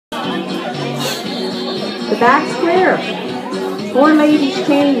The back square. 4 ladies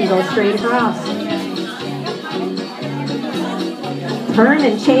chain, go straight across. Turn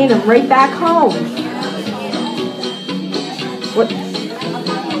and chain them right back home. What?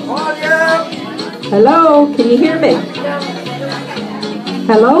 Hello, can you hear me?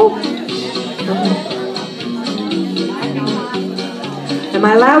 Hello? Am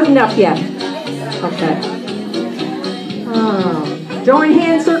I loud enough yet? Okay. Join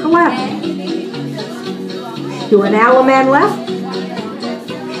hand, circle left. Do an Allemande left.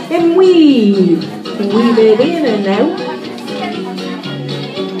 And weave. Weave it in and out.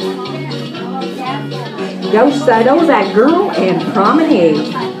 Ghost Sido, that girl, and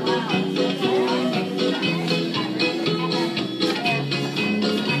promenade.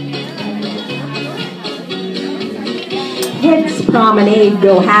 Heads promenade,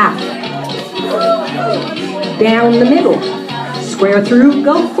 go half. Down the middle. Square through,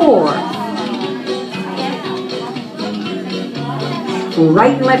 go 4.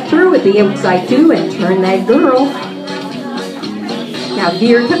 Right and left through at the outside too, and turn that girl. Now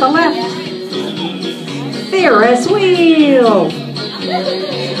veer to the left. Ferris wheel.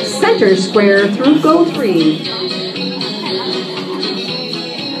 Center square through, go 3.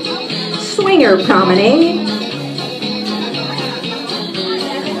 Swinger promenade.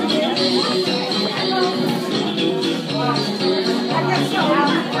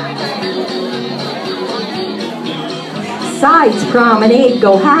 Sides promenade,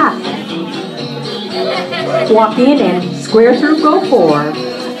 go half. Walk in and square through, go 4.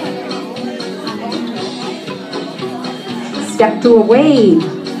 Step to a wave.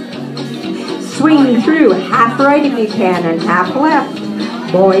 Swing through, half right if you can and half left.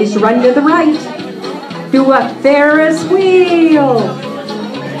 Boys, run to the right. Do a Ferris wheel.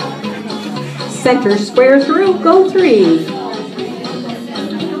 Center square through, go 3.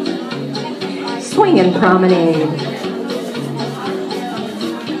 Swinging promenade.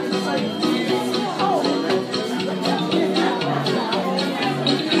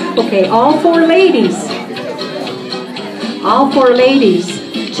 Okay, all 4 ladies. All 4 ladies.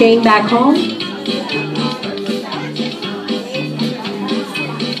 Chain back home.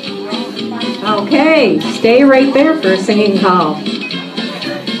 Okay, stay right there for a singing call.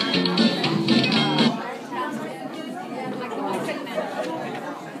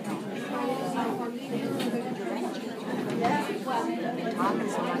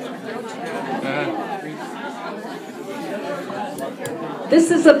 This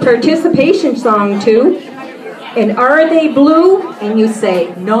is a participation song too. And are they blue? And you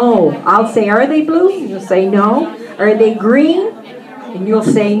say no. I'll say, are they blue? And you'll say no. Are they green? And you'll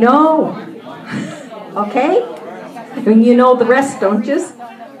say no. Okay? And you know the rest, don't you?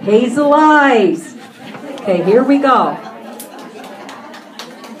 Hazel eyes. Okay, here we go.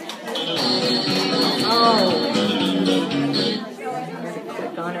 Oh.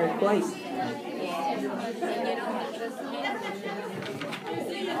 Click on her twice.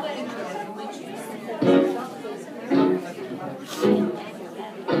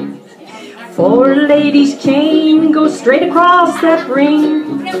 Four ladies chain, go straight across that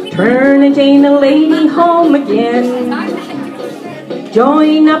ring. Turn and chain the lady home again.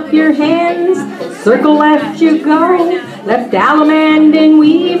 Join up your hands, circle left you go. Left Allemande and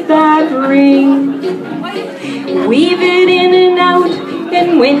weave that ring. Weave it in and out,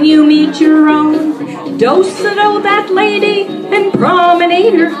 and when you meet your own, do-so that lady and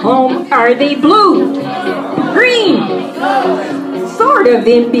promenade her home. Are they blue? Green? Sort of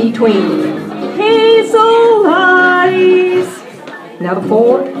in between. Hazel eyes. Now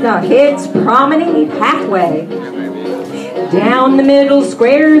the heads promenade halfway. Down the middle,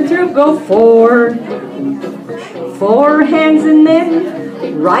 square through, go 4. 4 hands and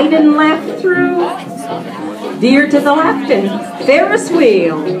then right and left through. Veer to the left and Ferris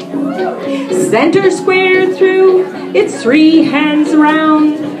wheel. Center square through, it's 3 hands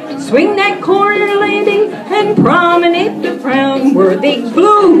around. Swing that corner, lady, and promenade the crown. Were they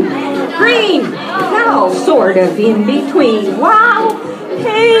blue? Green? Now sort of in between. Wow!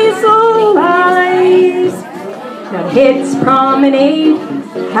 Hazel eyes. Now heads promenade,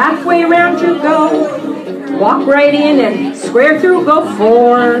 halfway around you go. Walk right in and square through, go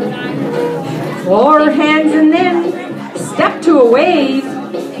 4. 4 hands and then step to a wave.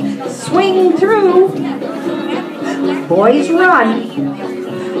 Swing through. Boys run.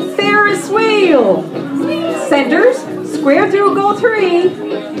 Ferris wheel. Centers, square through, go 3.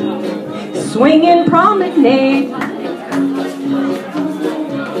 Swing and promenade.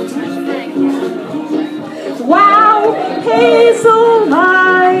 Wow, hazel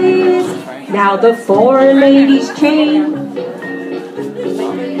eyes. Now the 4 ladies chain.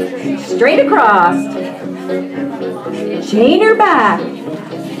 Straight across. Chain her back.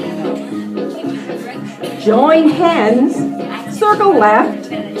 Join hands, circle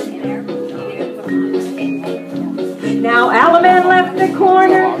left. Now Alaman left the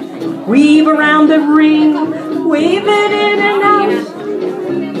corner, weave around the ring, weave it in and out.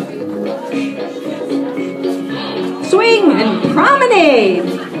 Swing and promenade.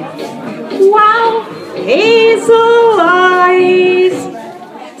 Wow, Hazel eyes.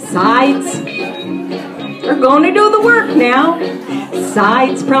 Sides are going to do the work now.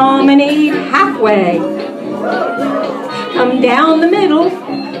 Sides promenade halfway. Come down the middle.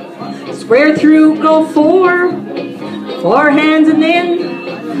 Square through, go four. Four hands and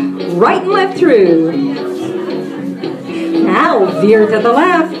then right and left through. Now veer to the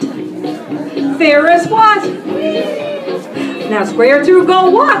left. Ferris what? Now square through, go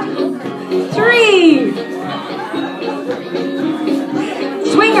what? Three.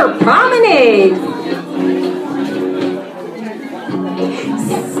 Swinger promenade.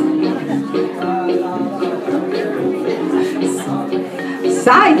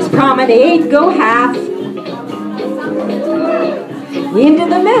 Sides promenade, go half. Into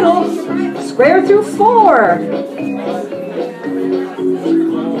the middle, square through four.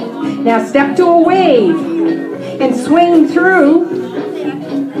 Now step to a wave and swing through.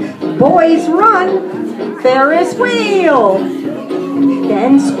 Boys run, Ferris wheel.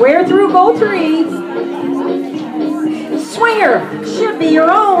 Then square through, go three. Swinger should be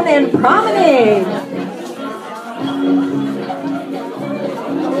your own and promenade.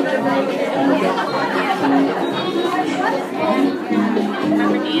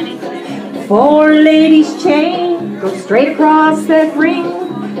 Four ladies chain, go straight across that ring.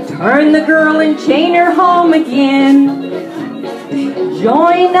 Turn the girl and chain her home again.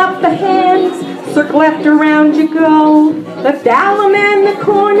 Join up the hands, circle left around you go. Left alum in the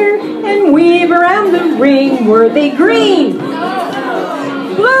corner and weave around the ring. Were they green?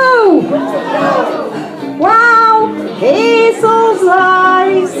 Blue! Wow, Hazel's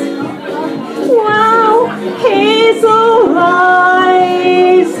eyes. Wow, Hazel's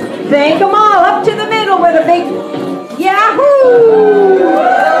eyes. Thank them all up to the middle with a big